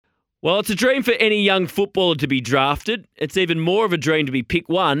Well, it's a dream for any young footballer to be drafted. It's even more of a dream to be pick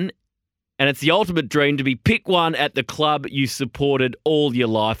one, and it's the ultimate dream to be pick one at the club you supported all your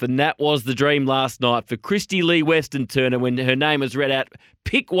life. And that was the dream last night for Kristie-Lee Weston-Turner when her name was read out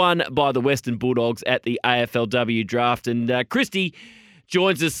pick one by the Western Bulldogs at the AFLW draft. And Kristie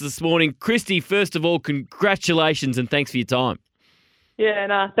joins us this morning. Kristie, first of all, congratulations and thanks for your time.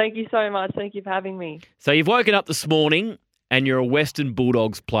 Yeah, thank you so much. Thank you for having me. So you've woken up this morning and you're a Western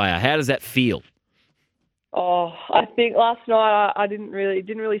Bulldogs player. How does that feel? Oh, I think last night I didn't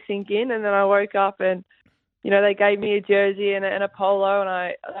really sink in, and then I woke up and they gave me a jersey and a polo,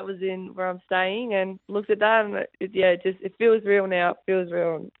 and that was in where I'm staying, and looked at that and it feels real now. It feels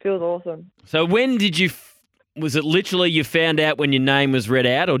real. It feels awesome. So when did you? Was it literally you found out when your name was read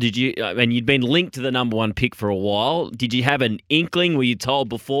out, or did you? I mean, you'd been linked to the number one pick for a while. Did you have an inkling? Were you told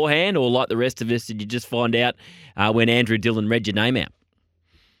beforehand, or like the rest of us, did you just find out when Andrew Dillon read your name out?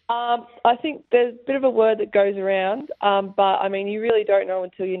 I think there's a bit of a word that goes around, but I mean, you really don't know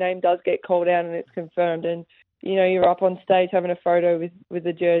until your name does get called out and it's confirmed, and you're up on stage having a photo with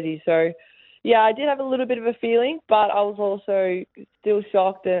the jersey. So, yeah, I did have a little bit of a feeling, but I was also still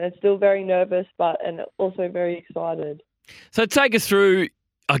shocked and still very nervous, and also very excited. So take us through,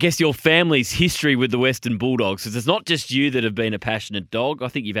 I guess, your family's history with the Western Bulldogs, because it's not just you that have been a passionate dog. I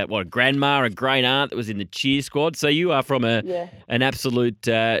think you've had, a grandma, a great aunt that was in the cheer squad. So you are from an absolute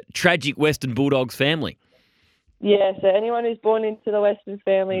tragic Western Bulldogs family. Yeah, so anyone who's born into the Western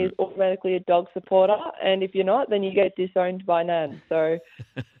family is automatically a dog supporter, and if you're not, then you get disowned by Nan. So,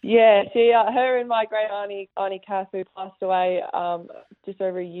 yeah, her and my great auntie Kath, who passed away just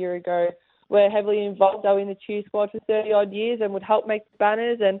over a year ago, were heavily involved. They were in the cheer squad for 30-odd years and would help make the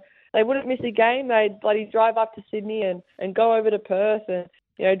banners, and they wouldn't miss a game. They'd bloody drive up to Sydney and go over to Perth and,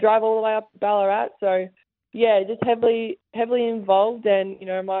 drive all the way up to Ballarat. So, yeah, just heavily involved, and,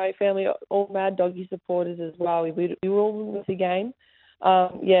 my family, all Mad Doggy supporters as well. We all miss a game.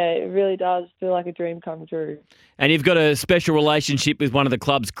 It really does feel like a dream come true. And you've got a special relationship with one of the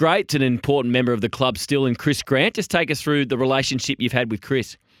club's greats, an important member of the club still, in Chris Grant. Just take us through the relationship you've had with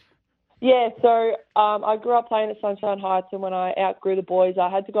Chris. Yeah, so I grew up playing at Sunshine Heights, and when I outgrew the boys, I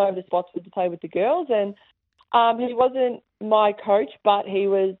had to go over to Spotswood to play with the girls. And he wasn't my coach, but he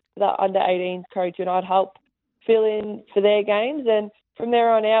was the under-18s coach, and I'd help fill in for their games. And from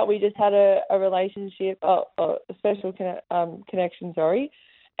there on out, we just had a relationship, a special connection, sorry.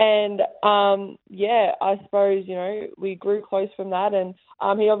 And, I suppose, we grew close from that. And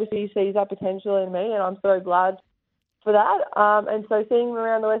he obviously sees that potential in me, and I'm so glad for that. And so seeing him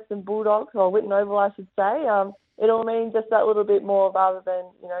around the Western Bulldogs, or Whitten Oval, I should say, it all means just that little bit more rather than,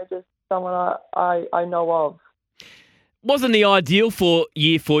 just someone I know of. Wasn't the ideal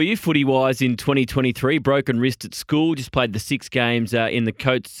year for you, footy-wise, in 2023. Broken wrist at school, just played the 6 games in the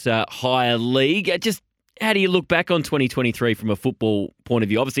Coates Higher League. Just how do you look back on 2023 from a football point of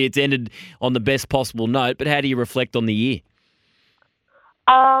view? Obviously, it's ended on the best possible note, but how do you reflect on the year?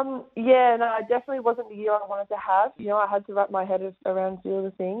 It definitely wasn't the year I wanted to have. I had to wrap my head around a few of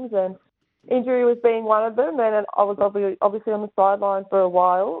the things, and injury was being one of them, and I was obviously on the sideline for a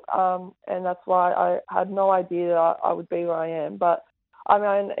while, and that's why I had no idea that I would be where I am. But, I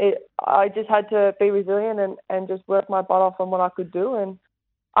mean, I just had to be resilient and just work my butt off on what I could do, and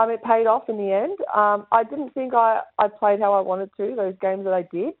it paid off in the end. I didn't think I played how I wanted to, those games that I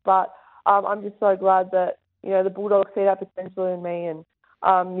did, but I'm just so glad that, the Bulldogs see that potential in me, and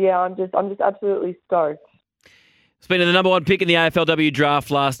I'm just absolutely stoked. Speaking of the number one pick in the AFLW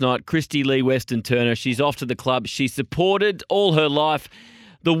draft last night, Kristie-Lee Weston-Turner. She's off to the club. She supported all her life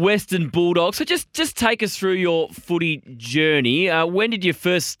the Western Bulldogs. So just take us through your footy journey. When did you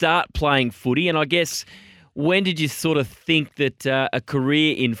first start playing footy? And I guess, when did you sort of think that a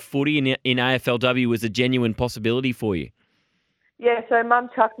career in footy in AFLW was a genuine possibility for you? Yeah, so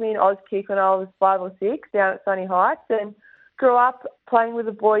Mum chucked me in Auskick when I was 5 or 6 down at Sunny Heights, and grew up playing with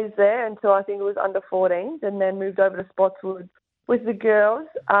the boys there until I think it was under 14s, and then moved over to Spotswood with the girls,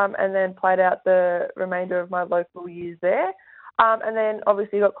 and then played out the remainder of my local years there. And then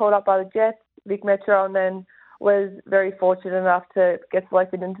obviously got called up by the Jets, Vic Metro, and then was very fortunate enough to get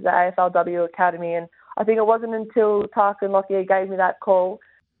selected into the AFLW Academy. And I think it wasn't until Tarkin Lockyer gave me that call,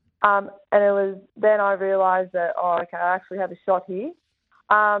 and it was then I realised that, I actually have a shot here.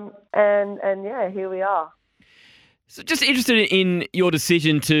 Here we are. So just interested in your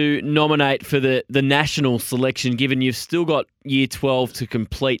decision to nominate for the national selection, given you've still got Year 12 to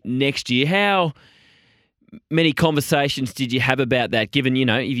complete next year. How many conversations did you have about that, given,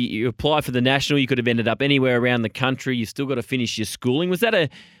 if you apply for the national, you could have ended up anywhere around the country. You still got to finish your schooling. Was that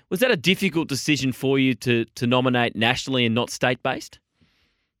a difficult decision for you to nominate nationally and not state-based?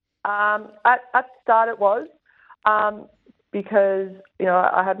 At the start it was because,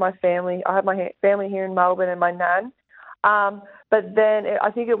 I had my family. I had my family here in Melbourne and my nan. But then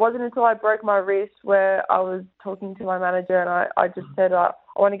I think it wasn't until I broke my wrist where I was talking to my manager and I just said, I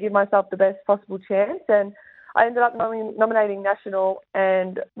want to give myself the best possible chance. And I ended up nominating national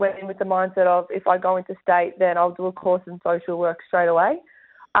and went in with the mindset of if I go into state, then I'll do a course in social work straight away.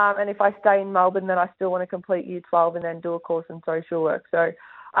 And if I stay in Melbourne, then I still want to complete Year 12 and then do a course in social work. So,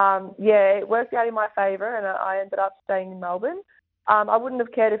 it worked out in my favour and I ended up staying in Melbourne. I wouldn't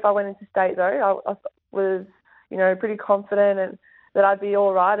have cared if I went into state though. I was, pretty confident and that I'd be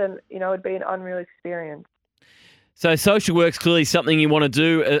all right and, it'd be an unreal experience. So social work's clearly something you want to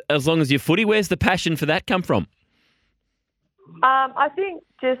do as long as you're footy. Where's the passion for that come from? I think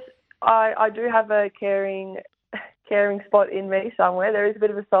just I do have a caring spot in me somewhere. There is a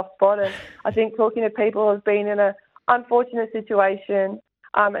bit of a soft spot, and I think talking to people who've been in an unfortunate situation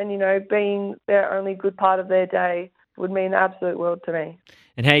and, being their only good part of their day would mean the absolute world to me.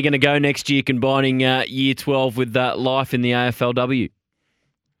 And how are you going to go next year combining Year 12 with life in the AFLW?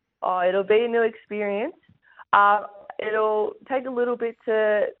 Oh, it'll be a new experience. It'll take a little bit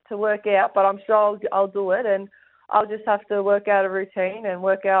to work out, but I'm sure I'll do it, and I'll just have to work out a routine and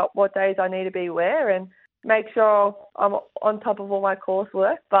work out what days I need to be where and make sure I'm on top of all my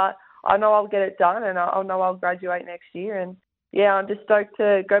coursework. But I know I'll get it done, and I know I'll graduate next year. And, I'm just stoked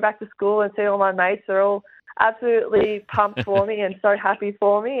to go back to school and see all my mates. They're all absolutely pumped for me and so happy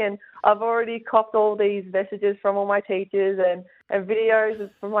for me. And I've already copped all these messages from all my teachers and videos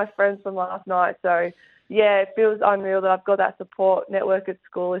from my friends from last night. So, it feels unreal that I've got that support network at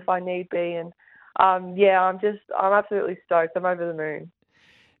school if I need be. And, I'm absolutely stoked. I'm over the moon.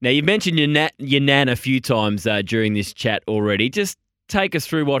 Now, you've mentioned your nan a few times during this chat already. Just take us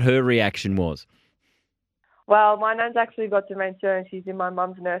through what her reaction was. Well, my nan's actually got dementia and she's in my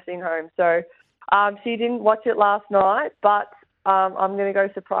mum's nursing home. So she didn't watch it last night, but I'm going to go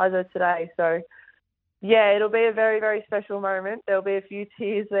surprise her today. So, it'll be a very, very special moment. There'll be a few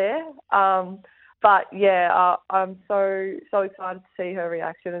tears there. I'm so excited to see her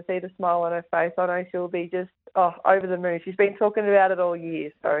reaction and see the smile on her face. I know she'll be just over the moon. She's been talking about it all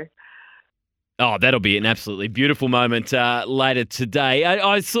year. So. Oh, that'll be an absolutely beautiful moment later today.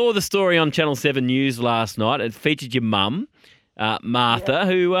 I saw the story on Channel 7 News last night. It featured your mum, Martha,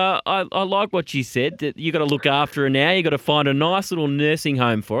 who I like what she said, that you got to look after her now. You got to find a nice little nursing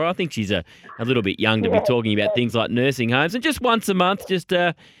home for her. I think she's a little bit young to be talking about things like nursing homes. And just once a month, just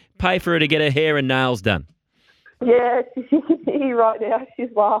pay for her to get her hair and nails done. Yeah, she's here right now. She's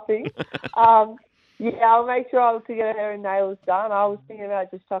laughing. I'll make sure I'll get her hair and nails done. I was thinking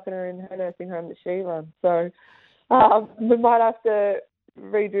about just chucking her in her nursing home that she runs. So we might have to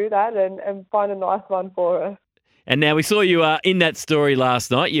redo that and find a nice one for her. And now we saw you in that story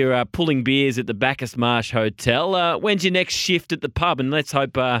last night. You're pulling beers at the Bacchus Marsh Hotel. When's your next shift at the pub? And let's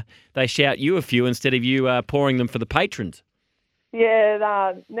hope they shout you a few instead of you pouring them for the patrons.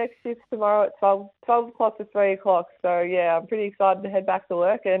 Next shift's tomorrow at 12 o'clock to 3 o'clock. So, I'm pretty excited to head back to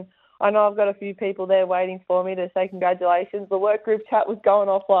work. And I know I've got a few people there waiting for me to say congratulations. The work group chat was going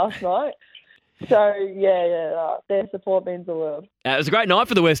off last night. So, their support means the world. It was a great night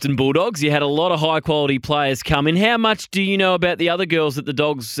for the Western Bulldogs. You had a lot of high-quality players come in. How much do you know about the other girls that the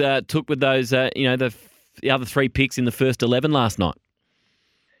Dogs took with those, the other 3 picks in the first 11 last night?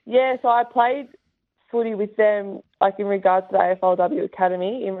 Yeah, so I played footy with them, like in regards to the AFLW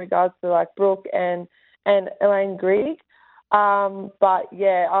Academy, in regards to like Brooke and Elaine Grigg. I'm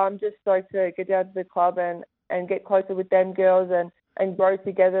just stoked to get down to the club and get closer with them girls and grow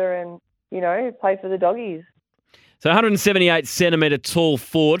together and, play for the Doggies. So 178 centimetre tall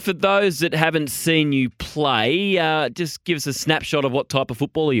forward. For those that haven't seen you play, just give us a snapshot of what type of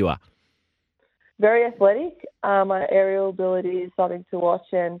footballer you are. Very athletic. My aerial ability is something to watch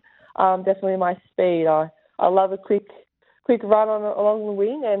and definitely my speed. I love a quick run along the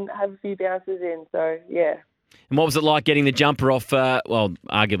wing and have a few bounces in. So, yeah. And what was it like getting the jumper off,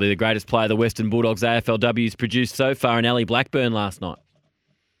 arguably the greatest player the Western Bulldogs AFLW's produced so far in Ellie Blackburn last night?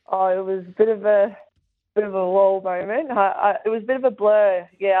 Oh, it was a bit of a wall moment. It was a bit of a blur.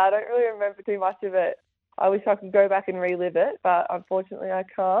 Yeah, I don't really remember too much of it. I wish I could go back and relive it, but unfortunately I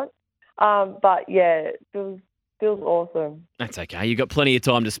can't. It feels awesome. That's okay. You've got plenty of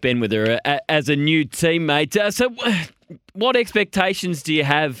time to spend with her as a new teammate. So what expectations do you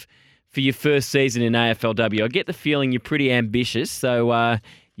have for your first season in AFLW? I get the feeling you're pretty ambitious, so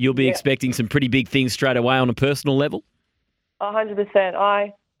you'll be expecting some pretty big things straight away on a personal level?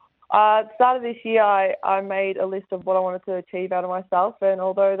 100%. At the start of this year, I made a list of what I wanted to achieve out of myself, and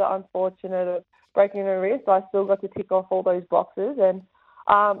although the unfortunate of breaking a wrist, I still got to tick off all those boxes, and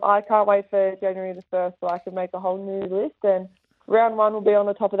I can't wait for January the 1st so I can make a whole new list, and round 1 will be on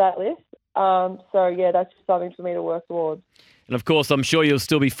the top of that list. So, yeah, that's just something for me to work towards. And, of course, I'm sure you'll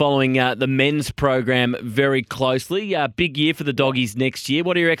still be following the men's program very closely. Big year for the Doggies next year.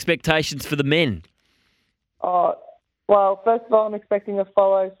 What are your expectations for the men? Oh, well, first of all, I'm expecting a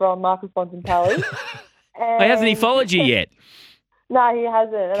follow from Marcus Bontempelli. Hasn't he followed you yet? No, he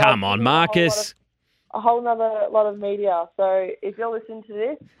hasn't. And Come on, Marcus. A whole nother lot of media. So if you're listening to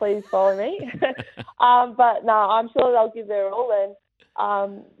this, please follow me. But no, I'm sure they'll give their all. And,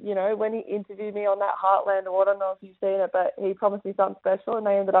 when he interviewed me on that Heartland Award, I don't know if you've seen it, but he promised me something special and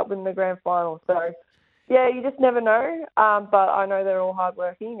they ended up winning the grand final. So, yeah, you just never know. But I know they're all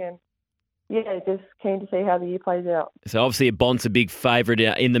hardworking and, yeah, just keen to see how the year plays out. So obviously Bont's a big favourite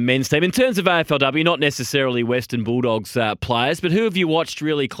in the men's team. In terms of AFLW, not necessarily Western Bulldogs players, but who have you watched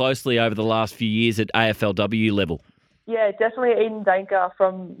really closely over the last few years at AFLW level? Yeah, definitely Eden Danker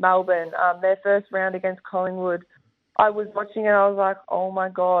from Melbourne. Their first round against Collingwood, I was watching it and I was like, oh my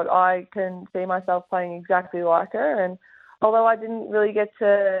God, I can see myself playing exactly like her. And although I didn't really get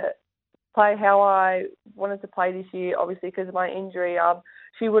to play how I wanted to play this year, obviously because of my injury,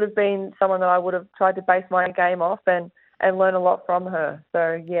 she would have been someone that I would have tried to base my game off and learn a lot from her.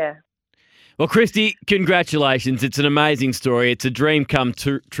 So, yeah. Well, Kristie, congratulations. It's an amazing story. It's a dream come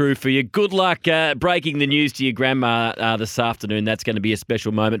true for you. Good luck breaking the news to your grandma this afternoon. That's going to be a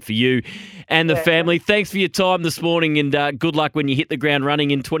special moment for you and the family. Thanks for your time this morning and good luck when you hit the ground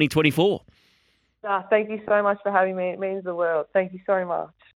running in 2024. Thank you so much for having me. It means the world. Thank you so much.